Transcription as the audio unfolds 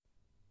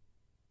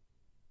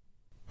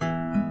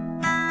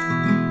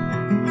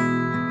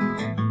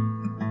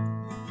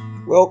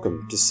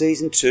Welcome to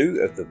Season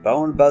 2 of the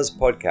Bowen Buzz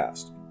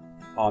podcast.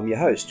 I'm your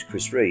host,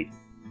 Chris Reed.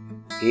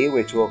 Here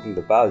we're talking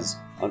to Buzz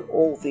on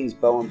all things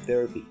Bowen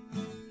therapy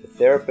for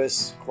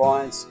therapists,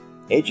 clients,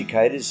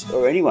 educators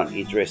or anyone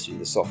interested in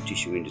the soft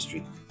tissue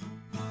industry.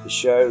 The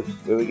show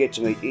where we get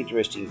to meet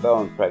interesting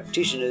Bowen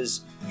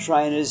practitioners,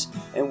 trainers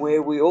and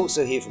where we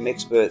also hear from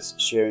experts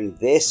sharing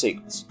their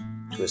secrets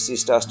to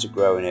assist us to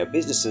grow in our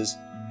businesses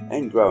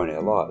and grow in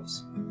our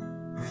lives.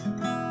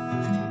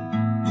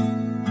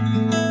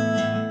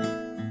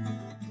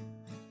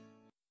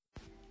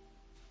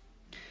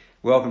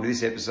 Welcome to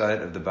this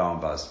episode of the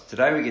Bowen Buzz.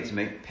 Today we get to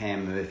meet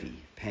Pam Murphy.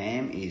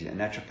 Pam is a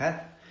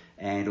naturopath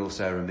and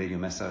also a remedial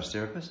massage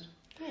therapist.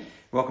 Yes.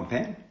 Welcome,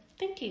 Pam.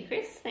 Thank you,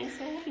 Chris. Thanks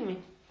for having me.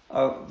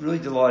 I'm really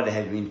delighted to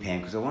have you in, Pam,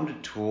 because I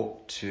wanted to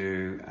talk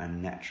to a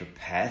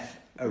naturopath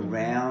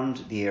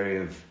around the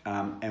area of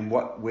and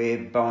where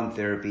Bowen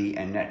therapy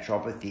and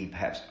naturopathy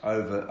perhaps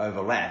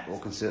overlap or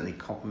can certainly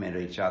complement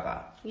each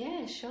other.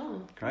 Yeah,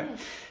 sure. Great. Yeah.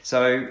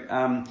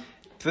 So,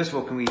 first of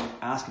all, can we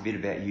ask a bit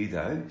about you,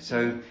 though?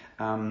 So,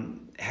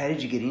 how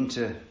did you get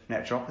into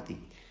naturopathy?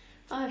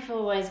 I've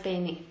always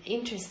been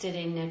interested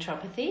in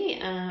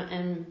naturopathy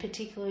and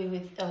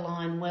particularly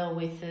align well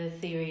with the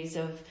theories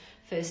of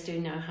first do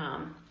no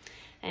harm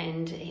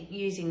and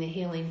using the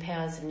healing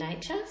powers of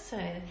nature. So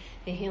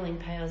the healing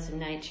powers of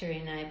nature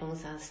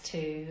enables us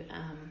to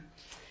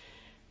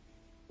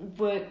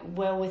work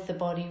well with the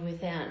body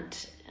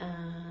without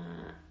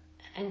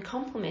and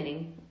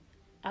complementing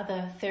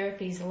other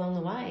therapies along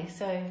the way.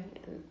 So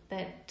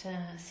that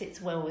sits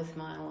well with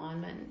my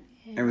alignment.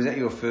 Yeah. And was that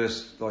your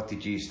first,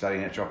 did you study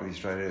naturopathy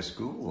straight out of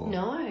school? Or?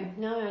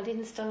 No, I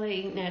didn't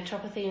study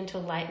naturopathy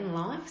until late in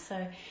life.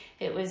 So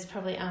it was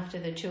probably after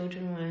the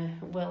children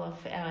were well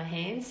off our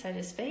hands, so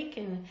to speak,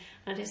 and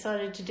I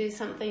decided to do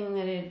something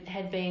that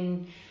had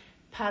been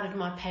part of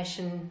my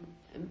passion,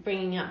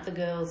 bringing up the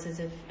girls as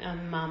a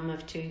mum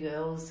of two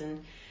girls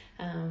and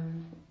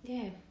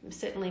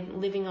certainly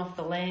living off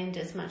the land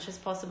as much as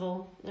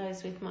possible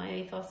goes with my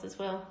ethos as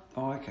well.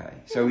 Oh, okay.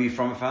 So were you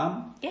from a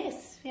farm?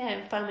 Yes,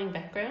 farming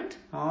background.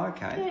 Oh,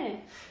 okay. Yeah.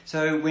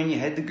 So when you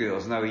had the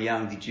girls and they were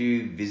young, did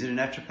you visit a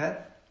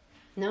naturopath?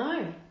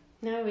 No,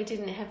 we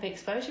didn't have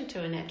exposure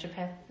to a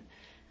naturopath.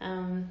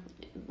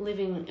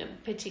 Living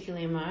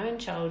particularly in my own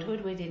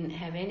childhood, we didn't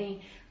have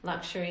any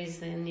luxuries.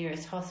 The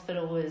nearest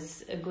hospital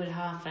was a good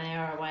half an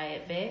hour away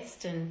at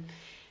best, and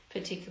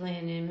particularly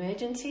in an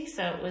emergency,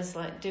 so it was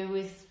like do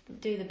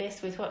the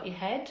best with what you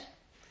had.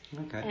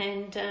 Okay.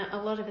 And a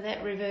lot of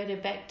that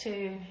reverted back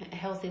to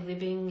healthy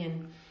living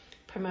and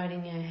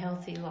promoting a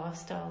healthy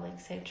lifestyle,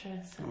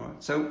 etc. So. All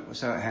right.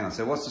 So hang on.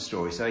 So what's the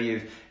story? So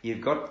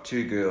you've got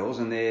two girls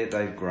and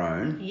they've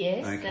grown.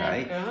 Yes, okay.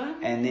 They've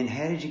grown. And then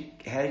how did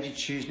you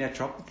choose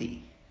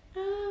naturopathy?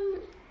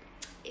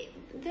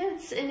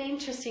 That's an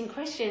interesting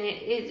question.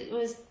 It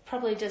was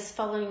probably just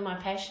following my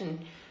passion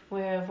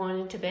where I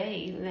wanted to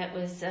be. That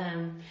was,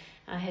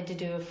 I had to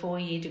do a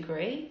 4-year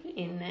degree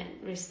in that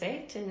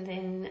respect and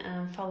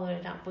then followed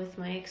it up with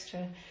my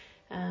extra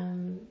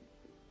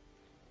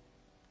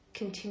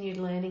continued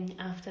learning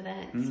after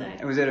that. So,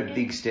 and was that a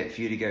big step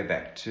for you to go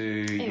back to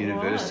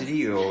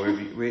university or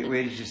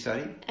where did you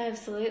study?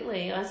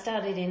 Absolutely. I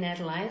started in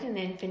Adelaide and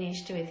then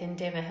finished with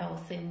Endeavour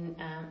Health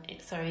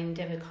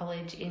Endeavour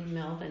College in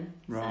Melbourne.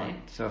 Right.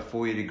 So a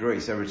 4-year degree.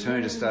 So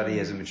returned to study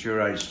as a mature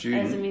age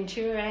student. As a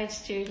mature age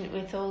student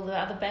with all the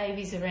other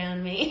babies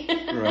around me.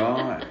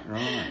 Right.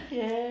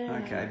 Yeah.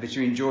 Okay. But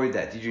you enjoyed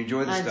that. Did you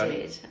enjoy the study? I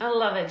did. I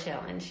love a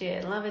challenge,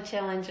 yeah. I love a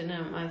challenge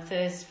and my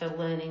thirst for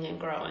learning and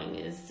growing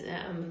is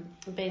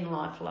been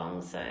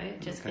lifelong, so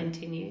it just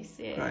continues.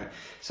 Yeah. Great.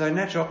 So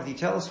naturopathy,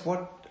 tell us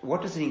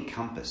what does it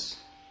encompass?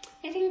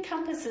 It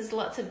encompasses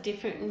lots of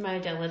different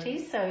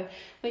modalities, so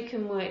we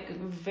can work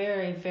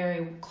very,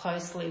 very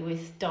closely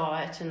with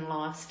diet and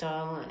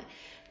lifestyle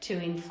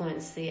to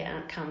influence the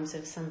outcomes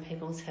of some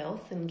people's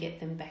health and get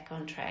them back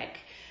on track.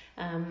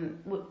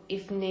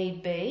 If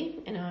need be,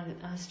 and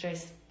I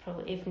stress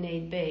probably if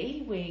need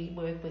be, we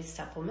work with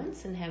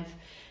supplements and have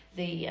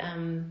the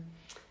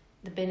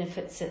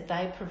benefits that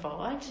they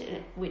provide,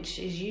 which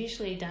is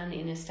usually done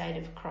in a state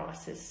of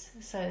crisis.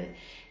 So,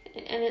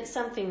 and it's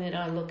something that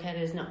I look at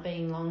as not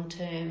being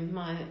long-term.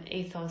 My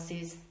ethos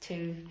is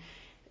to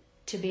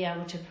be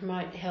able to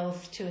promote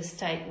health to a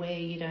state where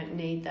you don't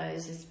need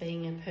those as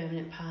being a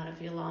permanent part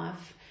of your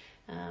life.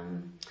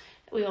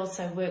 We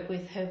also work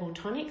with herbal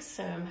tonics,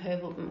 so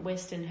I'm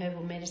Western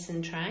herbal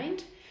medicine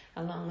trained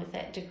along with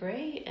that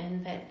degree,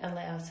 and that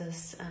allows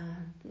us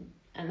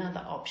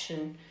another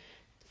option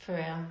for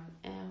our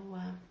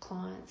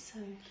clients. So,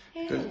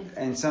 yeah. Good.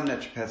 And some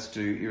naturopaths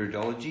do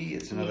iridology.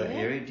 It's another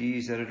area. Do you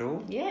use that at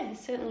all? Yeah,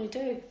 certainly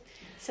do.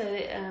 So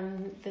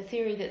the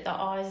theory that the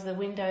eyes are the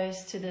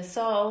windows to the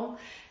soul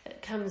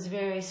comes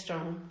very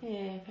strong.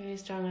 Yeah, very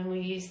strong. And we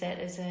use that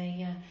as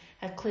a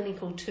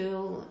clinical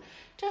tool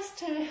just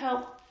to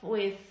help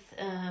with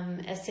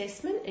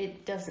assessment.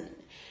 It doesn't,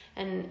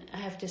 and I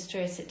have to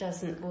stress, it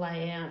doesn't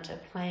lay out a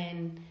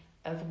plan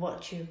of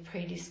what you're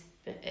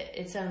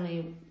it's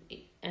only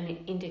an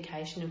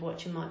indication of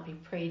what you might be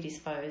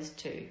predisposed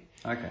to.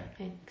 Okay.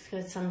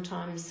 Because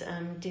sometimes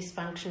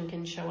dysfunction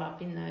can show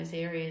up in those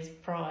areas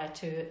prior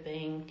to it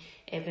being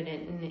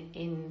evident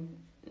in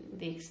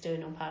the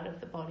external part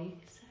of the body.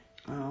 So.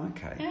 Oh,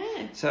 okay.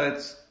 Yeah. So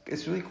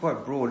it's really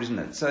quite broad, isn't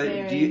it? So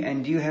Very.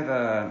 do you have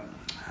a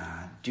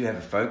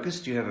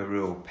focus? Do you have a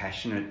real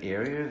passionate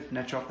area of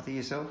naturopathy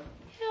yourself?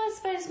 Yeah, I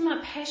suppose my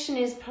passion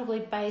is probably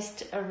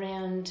based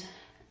around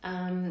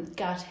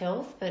gut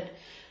health, but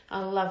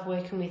I love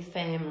working with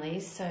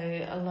families, so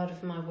a lot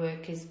of my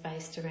work is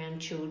based around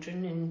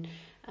children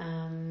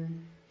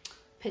and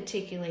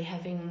particularly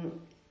having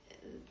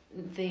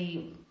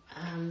the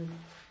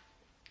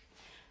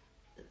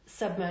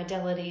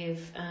submodality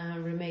of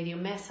remedial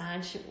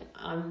massage.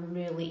 I'm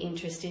really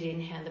interested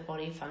in how the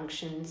body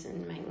functions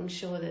and making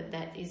sure that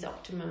that is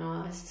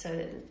optimised so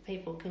that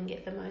people can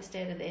get the most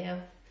out of their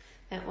health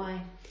that way.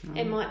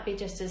 It might be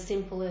just as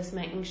simple as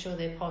making sure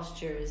their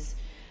posture is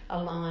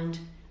aligned,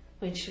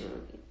 which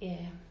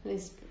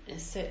is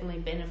certainly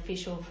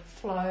beneficial for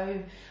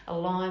flow,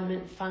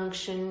 alignment,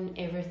 function,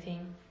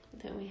 everything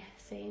that we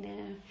see in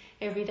our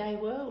everyday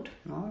world.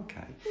 Oh,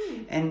 okay.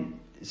 And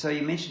so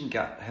you mentioned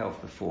gut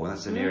health before.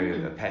 That's an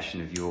area, a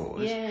passion of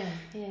yours. Yeah,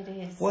 it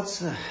is.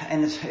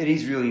 It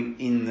is really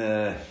in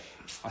the,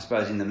 I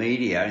suppose, in the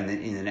media, in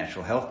the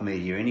natural health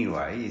media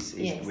anyway. Yes.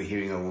 We're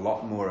hearing a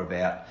lot more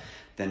about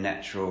the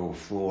natural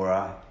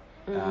flora.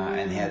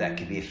 And how that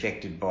could be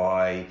affected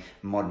by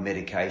modern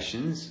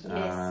medications,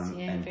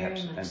 and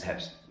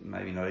perhaps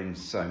maybe not even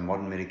so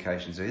modern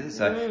medications either.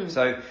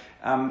 So,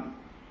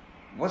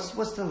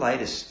 what's the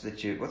latest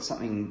what's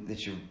something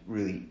that you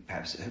really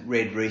perhaps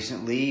read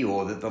recently,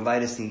 or the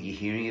latest thing you're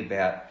hearing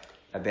about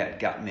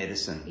gut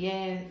medicine?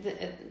 Yeah,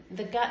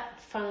 the gut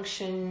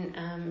function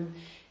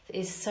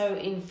is so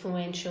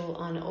influential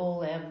on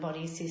all our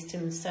body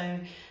systems. So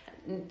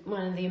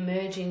one of the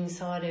emerging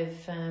side of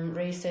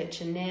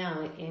research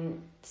now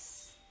in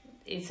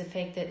its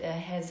effect that it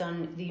has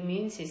on the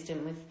immune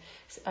system, with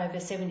over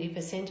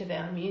 70% of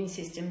our immune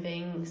system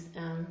being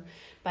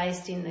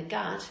based in the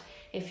gut.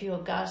 If your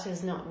gut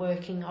is not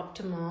working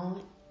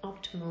optimally,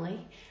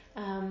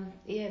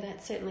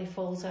 that certainly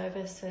falls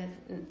over. So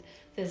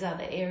there's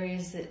other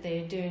areas that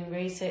they're doing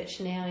research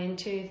now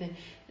into,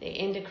 the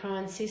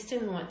endocrine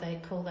system, what they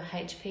call the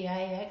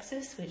HPA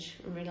axis, which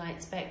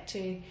relates back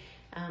to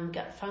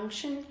gut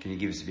function. Can you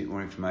give us a bit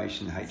more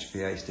information? The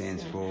HPA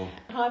stands for?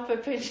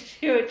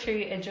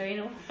 Hyperpituitary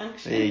adrenal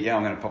function. There you go.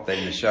 I'm going to pop that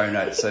in the show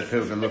notes so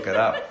people can look it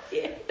up.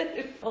 Yeah.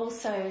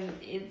 Also,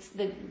 it's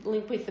the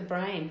link with the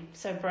brain.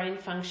 So brain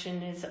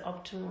function is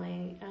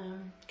optimally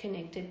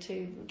connected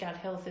to gut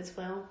health as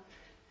well,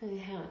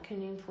 and how it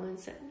can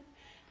influence it.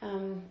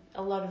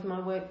 A lot of my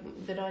work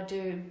that I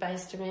do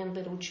based around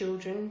little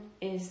children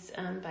is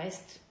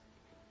based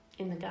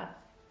in the gut.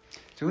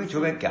 So when we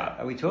talk about gut,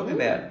 are we talking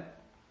about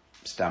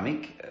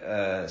stomach,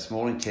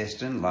 small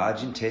intestine,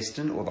 large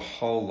intestine, or the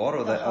whole lot,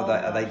 or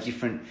are they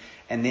different?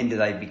 And then do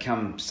they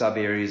become sub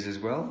areas as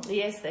well?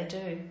 Yes, they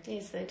do.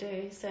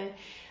 So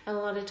a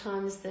lot of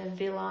times the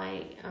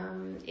villi,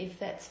 if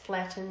that's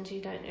flattened,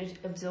 you don't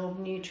absorb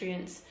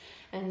nutrients,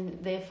 and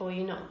therefore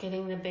you're not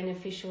getting the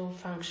beneficial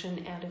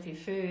function out of your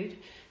food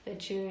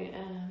that you're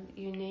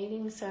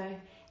needing. So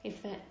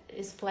if that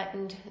is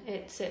flattened,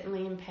 it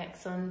certainly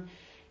impacts on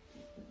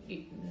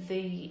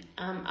the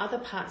other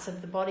parts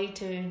of the body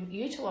to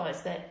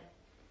utilise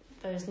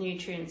those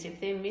nutrients. If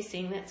they're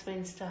missing, that's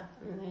when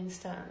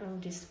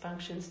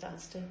dysfunction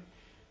starts to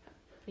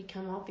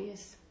become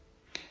obvious.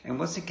 And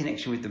what's the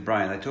connection with the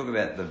brain? They talk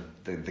about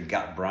the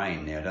gut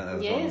brain now, don't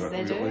they? Yes,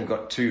 they do. We've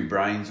got two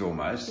brains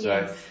almost.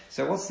 Yes.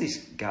 So what's this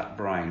gut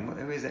brain?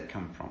 Where's that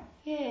come from?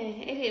 Yeah,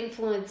 it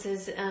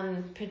influences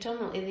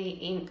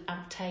predominantly the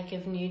uptake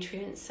of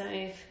nutrients. So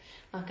if,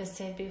 like I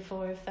said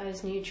before, if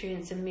those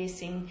nutrients are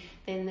missing,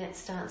 then that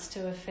starts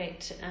to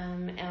affect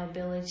our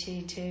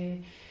ability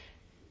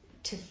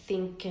to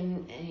think,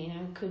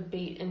 and could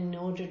be an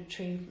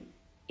auditory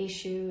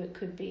issue, it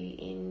could be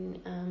in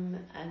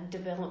a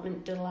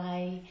development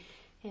delay.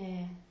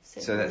 Yeah.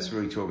 So that's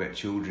really talk about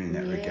children in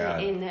that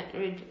regard. In that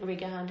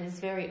regard,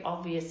 is very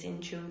obvious in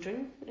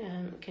children.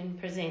 Can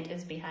present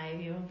as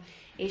behavioural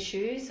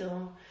issues,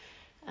 or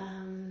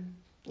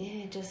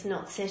just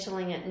not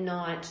settling at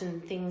night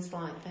and things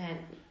like that.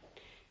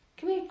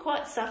 Can be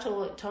quite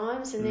subtle at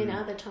times, and then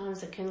other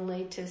times it can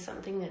lead to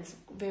something that's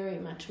very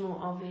much more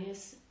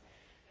obvious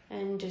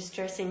and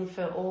distressing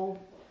for all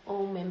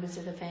members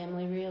of the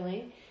family,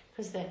 really,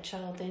 because that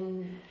child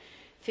then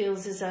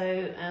feels as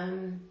though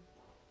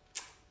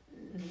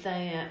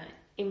they are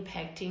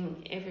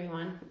impacting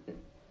everyone.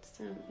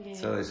 So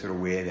they sort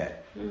of wear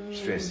that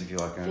stress, if you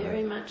like.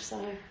 Very much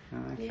so. Oh,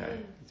 okay, Yeah.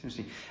 that's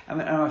interesting.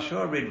 And I'm sure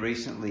I read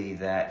recently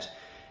that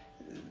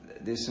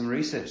there's some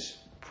research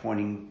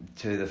pointing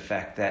to the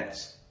fact that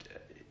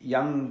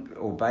young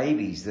or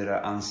babies that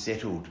are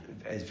unsettled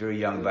as very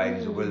young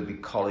babies, or whether it be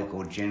colic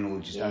or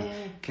general,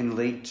 can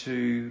lead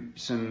to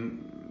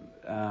some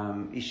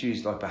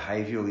issues like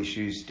behavioural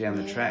issues down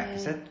the track.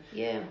 Is that?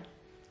 Yeah,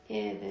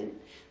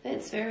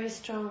 that's very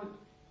strong.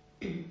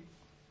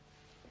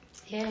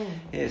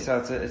 Yeah, so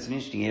it's an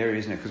interesting area,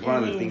 isn't it? Because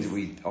one of the things that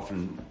we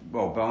often,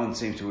 Bowen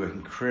seems to work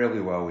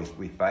incredibly well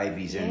with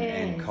babies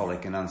and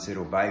colic and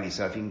unsettled babies.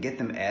 So if you can get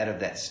them out of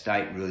that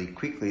state really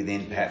quickly,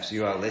 then perhaps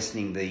you are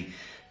lessening the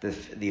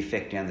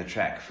effect down the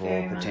track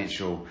for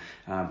potential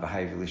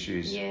behavioural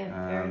issues,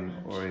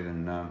 or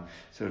even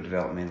sort of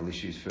developmental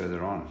issues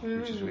further on,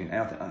 which is really.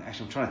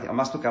 Actually, I'm trying to think. I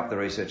must look up the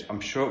research. I'm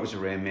sure it was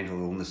around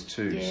mental illness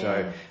too.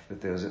 So,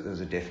 but there was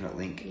a definite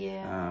link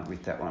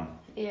with that one.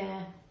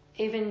 Yeah.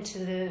 Even to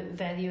the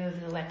value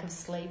of the lack of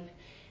sleep,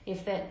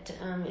 if that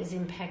is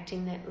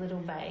impacting that little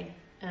babe,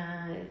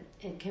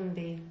 it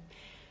can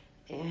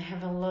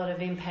have a lot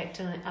of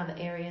impact on other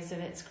areas of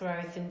its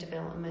growth and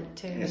development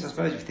too. Yes, I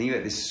suppose if you think about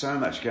it, there's so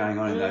much going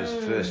on in those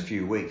first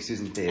few weeks,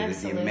 isn't there?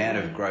 Absolutely. The amount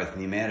of growth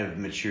and the amount of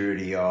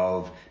maturity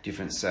of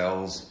different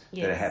cells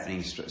that are happening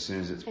as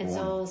soon as it's born. It's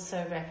all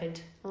so rapid.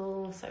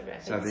 So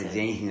if there's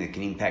anything that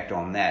can impact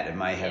on that, it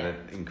may have an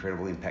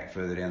incredible impact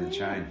further down the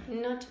chain.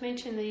 Not to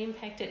mention the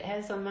impact it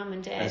has on mum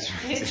and dad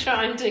who's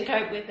trying to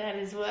cope with that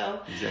as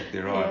well.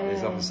 Exactly right.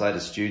 As I often say to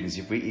students,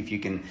 if you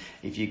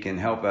can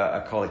help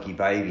a colicky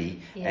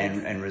baby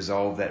and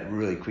resolve that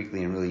really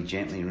quickly and really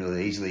gently and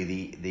really easily,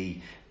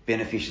 the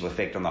beneficial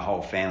effect on the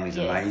whole family is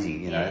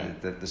amazing. You know,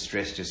 the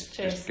stress just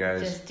goes.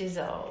 Just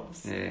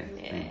dissolves. Yeah,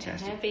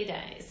 fantastic. Happy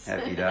days.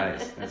 Happy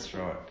days, that's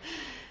right.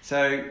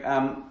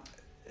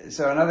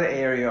 So another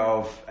area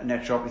of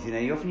naturopathy, now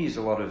you often use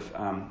a lot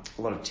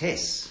of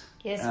tests.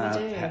 Yes,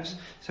 we do. Perhaps.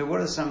 So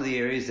what are some of the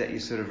areas that you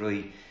sort of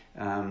really,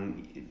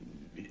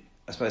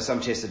 I suppose some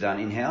tests are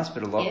done in-house,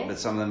 but but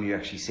some of them you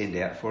actually send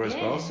out for as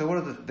well. So what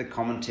are the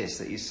common tests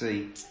that you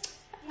see?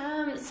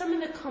 Some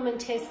of the common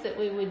tests that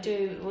we would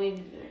do,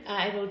 we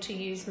are able to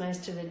use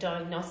most of the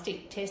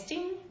diagnostic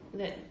testing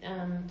that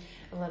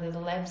a lot of the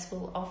labs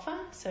will offer.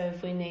 So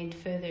if we need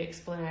further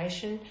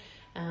exploration,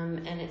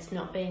 and it's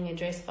not being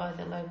addressed by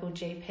the local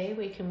GP,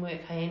 we can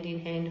work hand in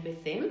hand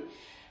with them.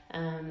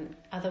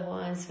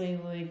 Otherwise,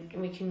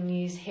 we can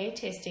use hair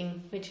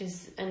testing, which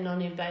is a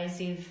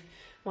non-invasive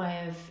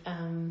way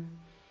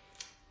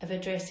of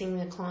addressing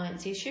the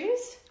client's issues.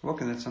 What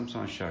can that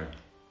sometimes show?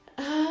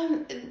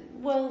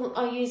 Well,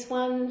 I use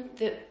one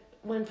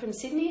from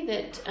Sydney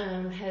that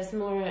has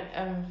more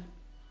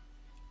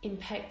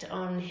impact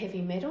on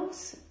heavy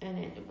metals, and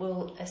it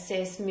will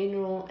assess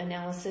mineral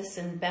analysis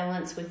and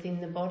balance within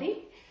the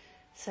body.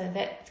 So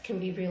that can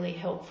be really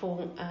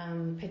helpful,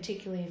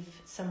 particularly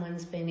if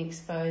someone's been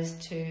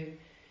exposed to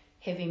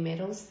heavy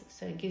metals.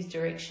 So it gives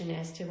direction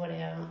as to what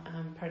our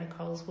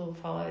protocols will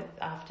follow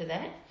after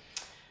that.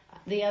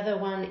 The other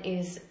one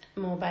is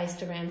more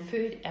based around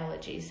food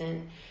allergies,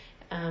 and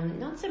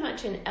not so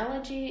much an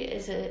allergy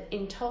as an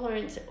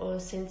intolerance or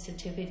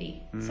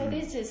sensitivity. So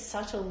there's just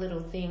subtle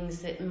little things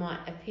that might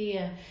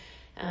appear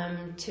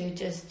to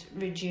just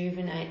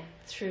rejuvenate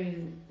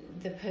through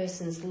the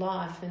person's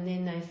life, and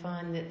then they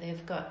find that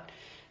they've got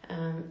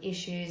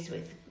issues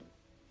with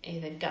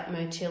either gut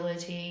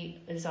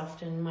motility is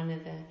often one of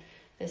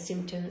the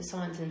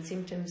signs and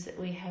symptoms that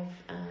we have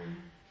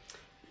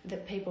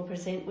that people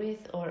present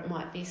with, or it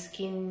might be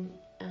skin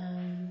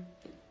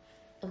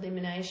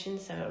elimination,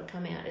 so it'll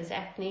come out as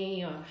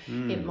acne, or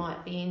it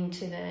might be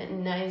into the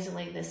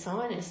nasally, the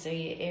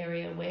sinusy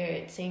area where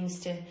it seems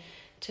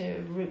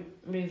to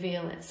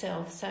reveal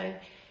itself. So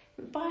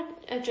by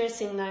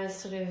addressing those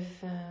sort of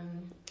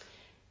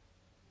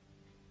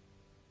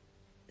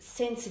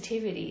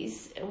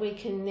sensitivities, we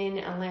can then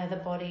allow the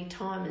body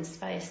time and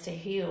space to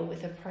heal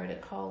with a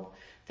protocol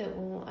that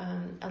will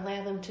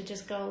allow them to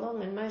just go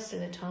along. And most of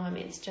the time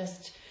it's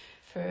just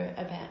for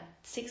about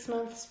 6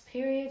 months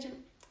period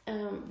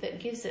that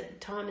gives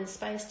it time and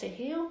space to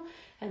heal,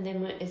 and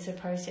then it's a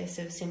process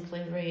of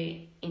simply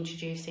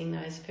reintroducing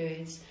those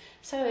foods.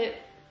 So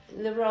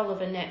the role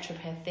of a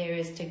naturopath there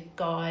is to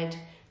guide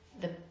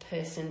the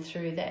person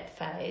through that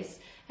phase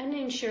and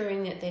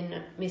ensuring that they're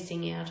not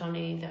missing out on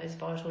any of those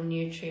vital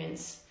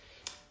nutrients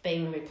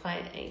being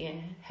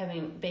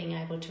being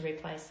able to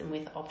replace them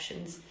with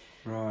options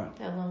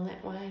along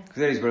that way.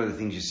 Because that is one of the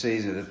things you see,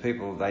 is that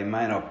people, they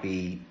may not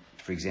be,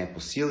 for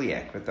example,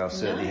 celiac, but they'll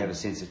certainly have a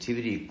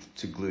sensitivity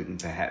to gluten,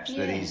 perhaps.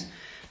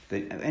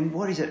 And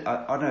what is it?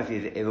 I don't know if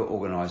you've ever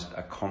organised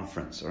a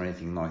conference or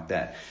anything like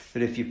that,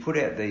 but if you put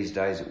out these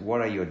days, what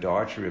are your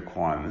dietary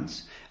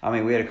requirements? I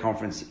mean, we had a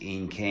conference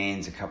in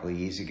Cairns a couple of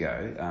years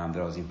ago that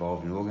I was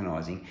involved in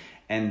organising,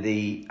 and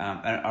and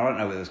I don't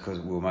know whether it's because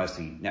we were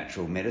mostly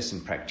natural medicine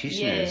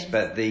practitioners,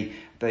 but the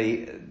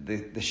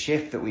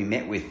chef that we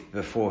met with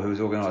before, who was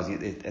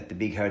organising it at the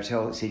big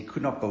hotel, said he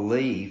could not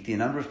believe the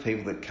number of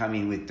people that come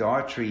in with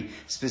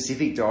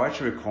specific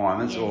dietary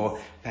requirements, or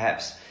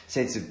perhaps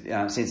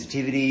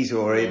sensitivities,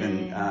 or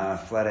even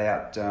flat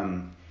out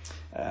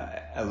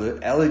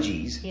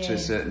allergies to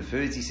certain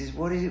foods. He says,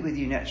 "What is it with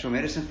you natural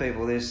medicine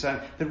people?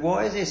 But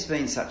why has there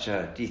been such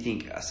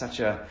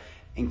a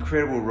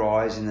incredible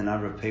rise in the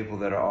number of people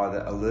that are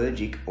either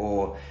allergic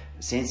or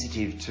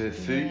sensitive to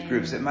food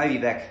groups that maybe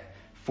back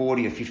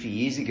 40 or 50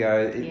 years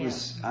ago it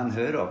was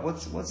unheard of?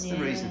 What's the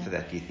reason for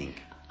that, do you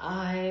think?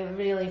 I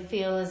really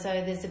feel as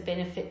though there's a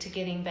benefit to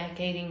getting back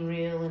eating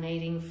real and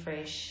eating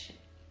fresh.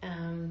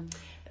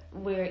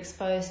 We're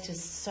exposed to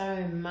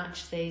so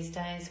much these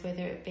days,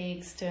 whether it be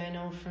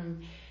external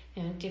from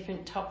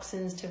different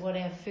toxins to what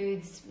our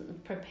food's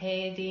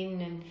prepared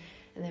in, and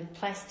the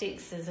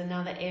plastics is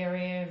another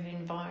area of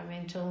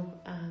environmental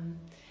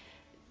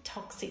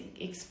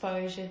toxic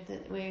exposure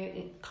that we're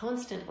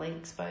constantly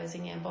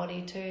exposing our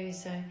body to.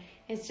 So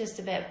it's just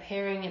about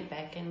paring it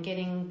back and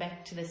getting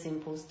back to the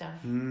simple stuff.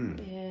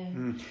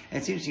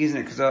 It's interesting, isn't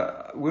it?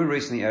 Because we're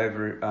recently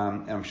over,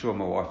 and I'm sure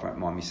my wife won't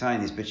mind me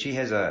saying this, but she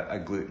has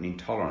a gluten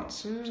intolerance.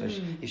 So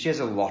if she has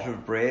a lot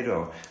of bread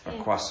or a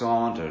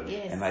croissant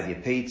and maybe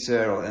a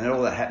pizza, and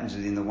all that happens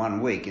within the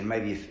 1 week, and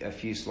maybe a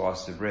few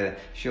slices of bread,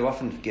 she'll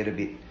often get a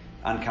bit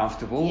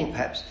uncomfortable,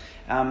 perhaps.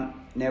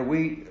 Now,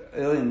 we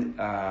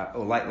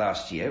late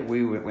last year,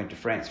 we went to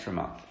France for a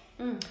month.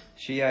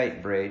 She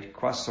ate bread,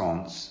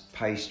 croissants,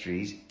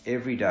 pastries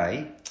every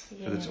day.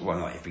 Well,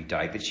 not every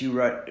day, but she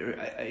wrote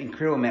an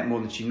incredible amount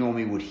more than she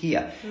normally would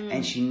here.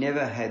 And she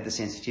never had the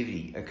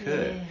sensitivity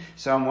occur.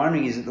 So I'm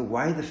wondering, is it the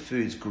way the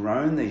food's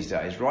grown these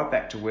days, right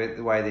back to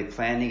the way they're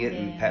planting it,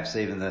 and perhaps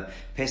even the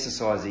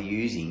pesticides they're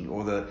using,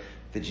 or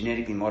the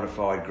genetically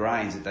modified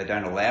grains that they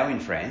don't allow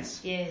in France,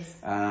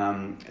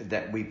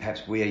 that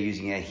we are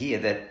using out here,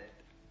 that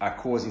are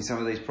causing some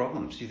of these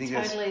problems? Do you think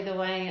totally the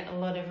way a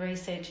lot of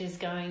research is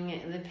going?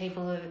 The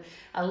people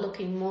are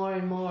looking more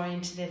and more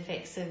into the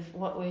effects of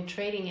what we're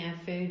treating our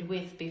food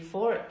with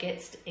before it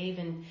gets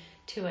even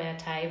to our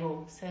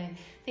table. So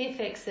the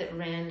effects that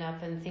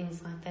Roundup and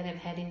things like that have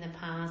had in the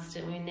past,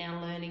 and we're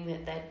now learning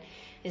that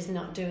is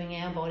not doing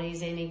our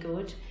bodies any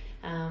good.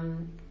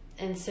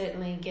 And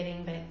certainly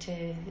getting back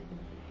to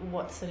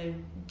what sort of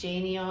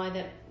genii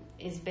that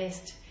is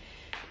best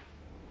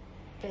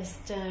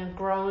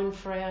grown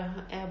for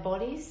our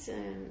bodies.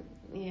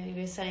 You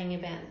were saying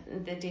about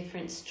the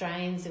different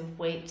strains of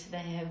wheat. They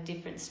have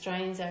different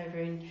strains over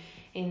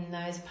in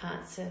those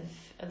parts of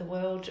the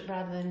world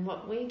rather than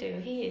what we do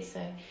here.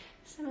 So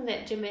some of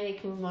that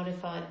genetically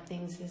modified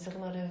things, there's a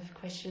lot of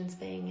questions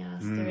being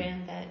asked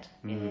around that.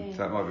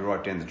 So it might be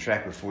right down the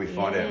track before we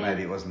find out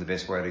maybe it wasn't the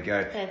best way to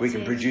go. We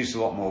can produce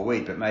a lot more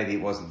wheat, but maybe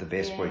it wasn't the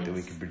best wheat that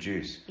we could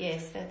produce.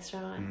 Yes, that's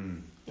right.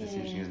 That's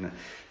interesting, isn't it?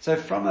 So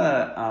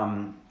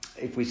from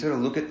if we sort of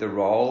look at the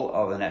role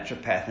of a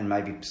naturopath and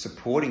maybe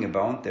supporting a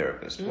bone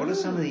therapist, what are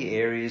some of the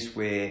areas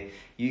where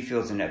you feel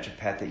as a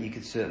naturopath that you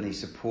could certainly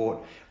support,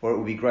 or it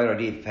would be a great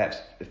idea perhaps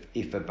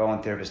if a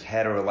bone therapist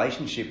had a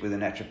relationship with a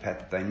naturopath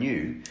that they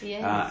knew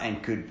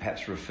and could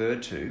perhaps refer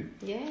to?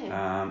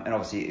 And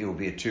obviously it will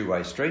be a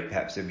two-way street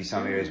perhaps. There'll be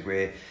some areas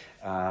where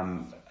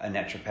a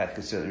naturopath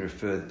could certainly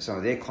refer some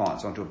of their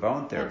clients onto a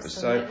bone therapist.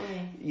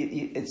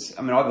 Absolutely.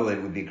 So I believe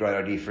it would be a great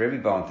idea for every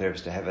bone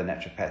therapist to have a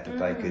naturopath that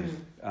they could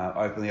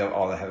openly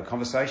either have a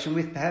conversation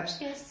with perhaps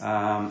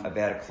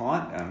about a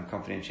client,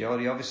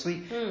 confidentiality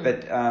obviously,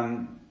 but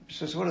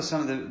so what are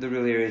some of the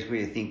real areas where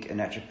you think a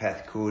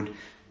naturopath could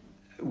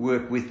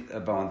work with a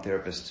bone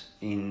therapist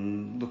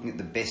in looking at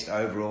the best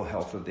overall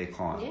health of their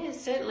client? Yeah,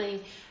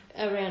 certainly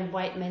around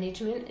weight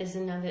management is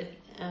another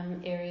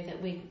area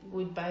that we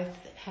would both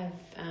have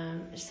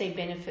see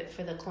benefit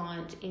for the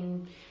client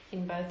in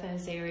both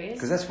those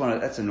areas. Because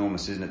that's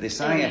enormous, isn't it? They're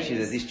saying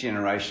that this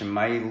generation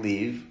may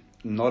live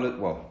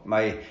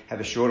may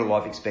have a shorter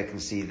life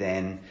expectancy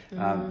than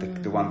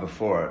the one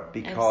before it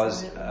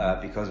because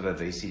of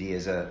obesity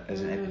as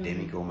an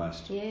epidemic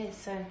almost. Yeah,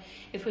 so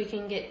if we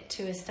can get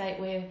to a state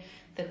where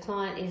the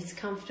client is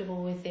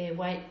comfortable with their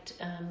weight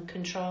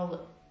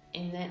control,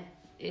 in that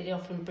it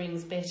often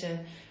brings better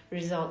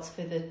results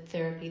for the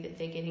therapy that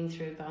they're getting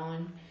through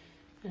Bowen.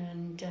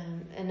 And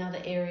another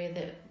area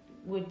that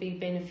would be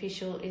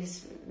beneficial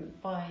is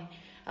by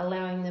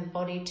allowing the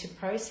body to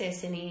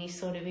process any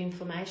sort of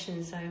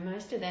inflammation. So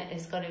most of that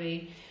has got to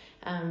be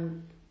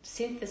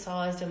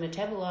synthesised or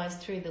metabolised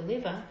through the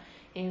liver.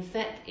 And if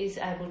that is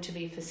able to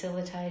be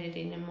facilitated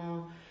in a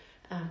more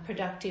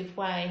productive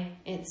way,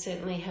 it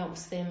certainly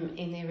helps them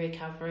in their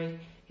recovery.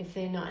 If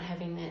they're not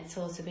having that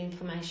source of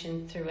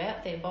inflammation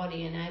throughout their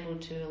body and able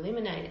to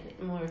eliminate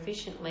it more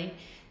efficiently,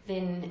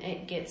 then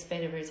it gets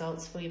better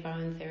results for your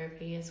bone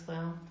therapy as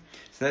well.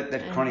 So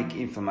that chronic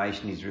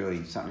inflammation is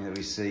really something that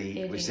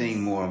we're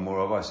seeing more and more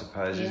of, I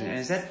suppose. Yes. And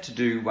is that to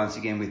do, once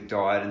again, with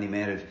diet and the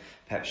amount of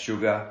perhaps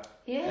sugar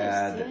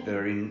that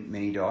are in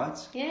many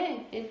diets? Yeah,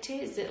 it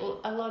is.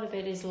 A lot of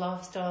it is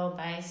lifestyle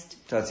based.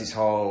 So it's this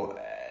whole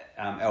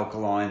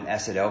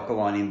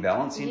acid-alkaline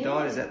imbalance in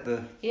diet, is that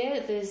the...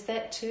 Yeah, there's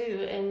that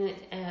too, and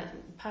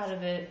part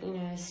of it,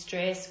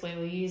 stress, where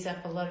we use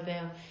up a lot of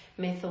our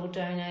methyl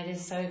donators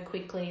so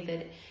quickly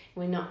that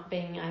we're not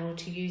being able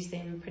to use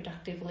them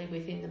productively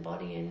within the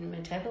body and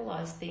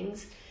metabolise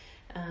things.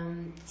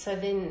 So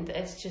then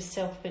it's just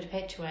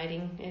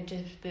self-perpetuating. It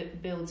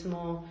just builds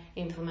more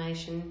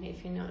inflammation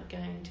if you're not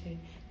going to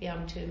be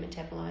able to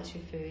metabolise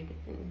your food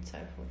and so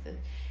forth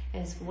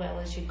as well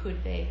as you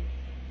could be.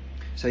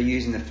 So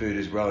using the food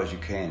as well as you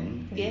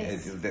can,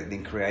 yes.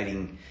 Then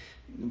creating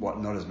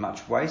not as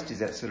much waste? Is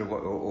that sort of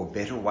what, or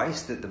better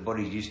waste that the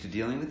body's used to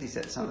dealing with? Is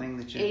that something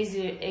that you...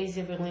 Ease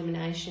of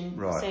elimination.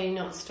 Right. So you're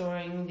not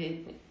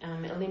storing,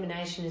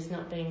 elimination is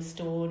not being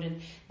stored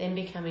and then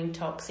becoming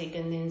toxic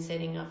and then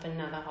setting up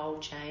another whole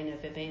chain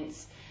of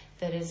events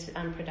that is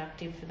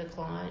unproductive for the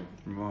client.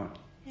 Right.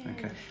 Yeah.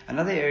 Okay.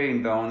 Another area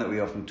in Bowen that we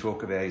often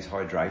talk about is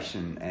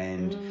hydration,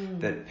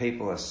 and that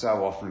people are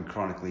so often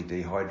chronically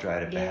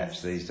dehydrated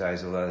perhaps these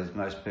days, although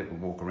most people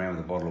walk around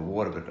with a bottle of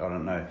water, but I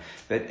don't know.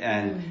 But,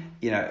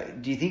 you know,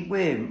 do you think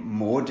we're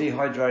more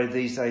dehydrated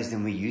these days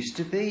than we used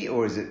to be,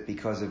 or is it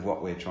because of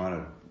what we're trying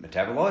to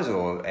metabolise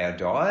or our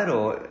diet,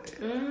 or...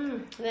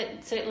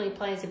 That certainly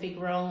plays a big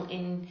role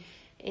in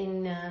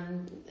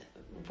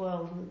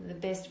the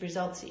best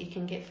results that you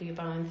can get for your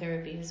Bowen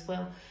therapy as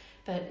well.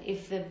 But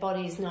if the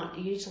body is not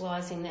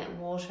utilising that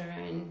water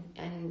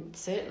and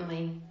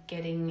certainly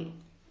getting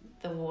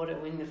the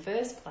water in the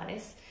first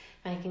place,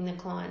 making the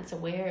clients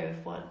aware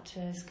of what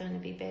is going to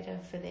be better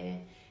for their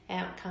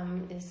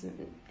outcome is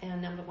our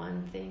number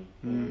one thing.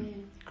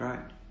 Great.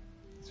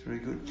 That's very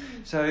good.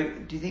 So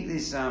do you think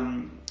there's...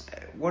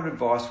 what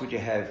advice would you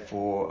have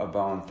for a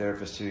Bowen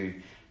therapist who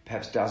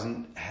perhaps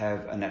doesn't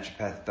have a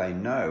naturopath they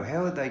know?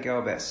 How would they go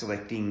about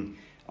selecting...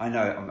 I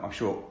know, I'm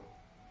sure...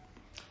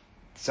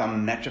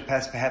 Some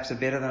naturopaths perhaps are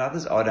better than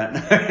others. I don't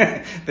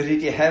know. But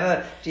is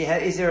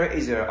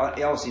there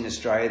obviously in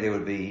Australia there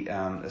would be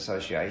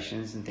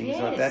associations and things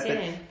like that.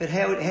 But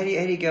how do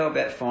you go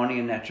about finding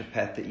a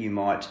naturopath that you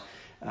might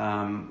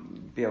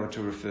be able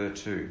to refer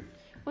to?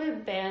 We're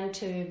bound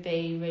to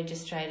be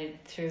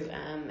registered through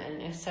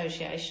an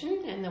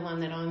association, and the one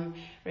that I'm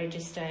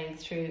registered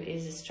through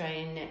is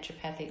Australian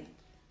Naturopathic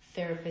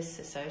Therapists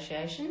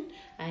Association,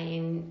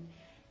 ANTA.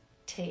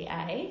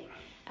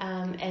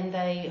 And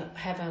they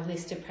have a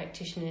list of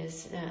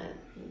practitioners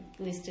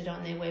listed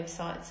on their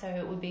website, so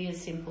it would be as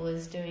simple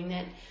as doing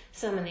that.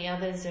 Some of the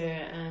others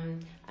are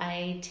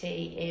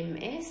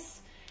ATMS.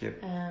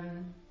 Yep.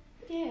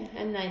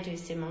 And they do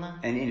similar.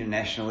 And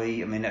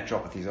internationally, I mean,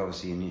 naturopathy is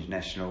obviously an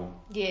international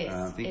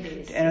thing. It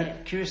is.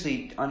 And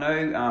curiously, I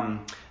know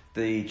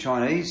the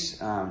Chinese,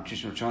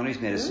 traditional Chinese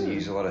medicine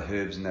use a lot of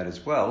herbs and that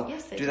as well.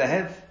 Yes, they do. They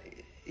have?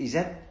 Is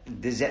that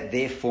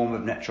their form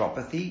of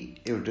naturopathy,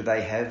 or do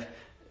they have?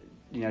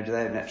 Do they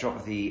have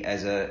naturopathy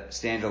as a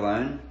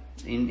standalone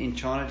in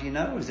China, do you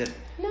know? Or is that...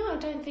 No, I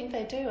don't think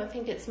they do. I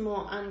think it's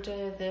more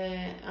under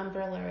the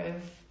umbrella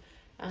of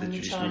the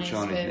traditional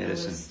Chinese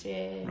medicine.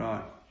 Yeah.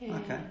 Right. Yeah.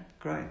 Okay,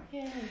 great.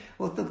 Yeah.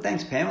 Well, look,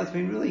 thanks, Pam. It's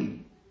been really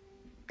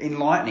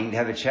enlightening to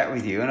have a chat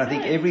with you, and I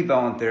think every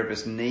Bowen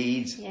therapist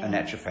needs a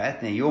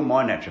naturopath. Now, you're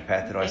my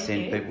naturopath that I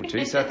send people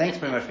to, so thanks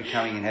very much for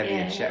coming and having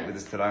a chat with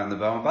us today on the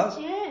Bowen Buzz.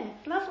 Yeah,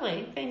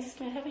 lovely. Thanks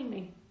for having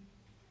me.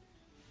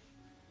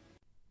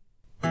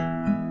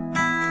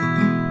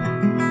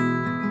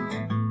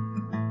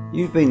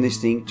 You've been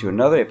listening to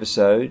another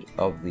episode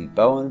of the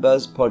Bowen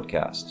Buzz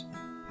podcast.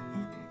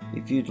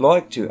 If you'd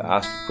like to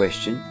ask a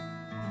question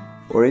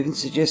or even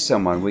suggest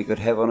someone we could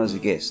have on as a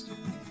guest,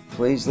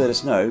 please let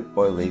us know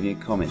by leaving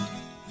a comment.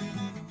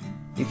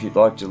 If you'd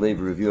like to leave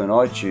a review on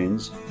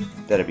iTunes,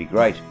 that'd be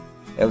great,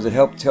 as it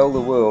helps tell the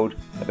world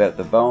about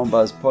the Bowen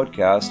Buzz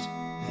podcast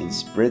and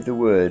spread the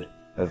word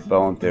of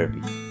Bowen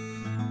therapy.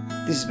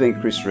 This has been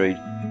Chris Reed.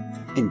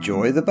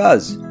 Enjoy the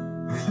buzz.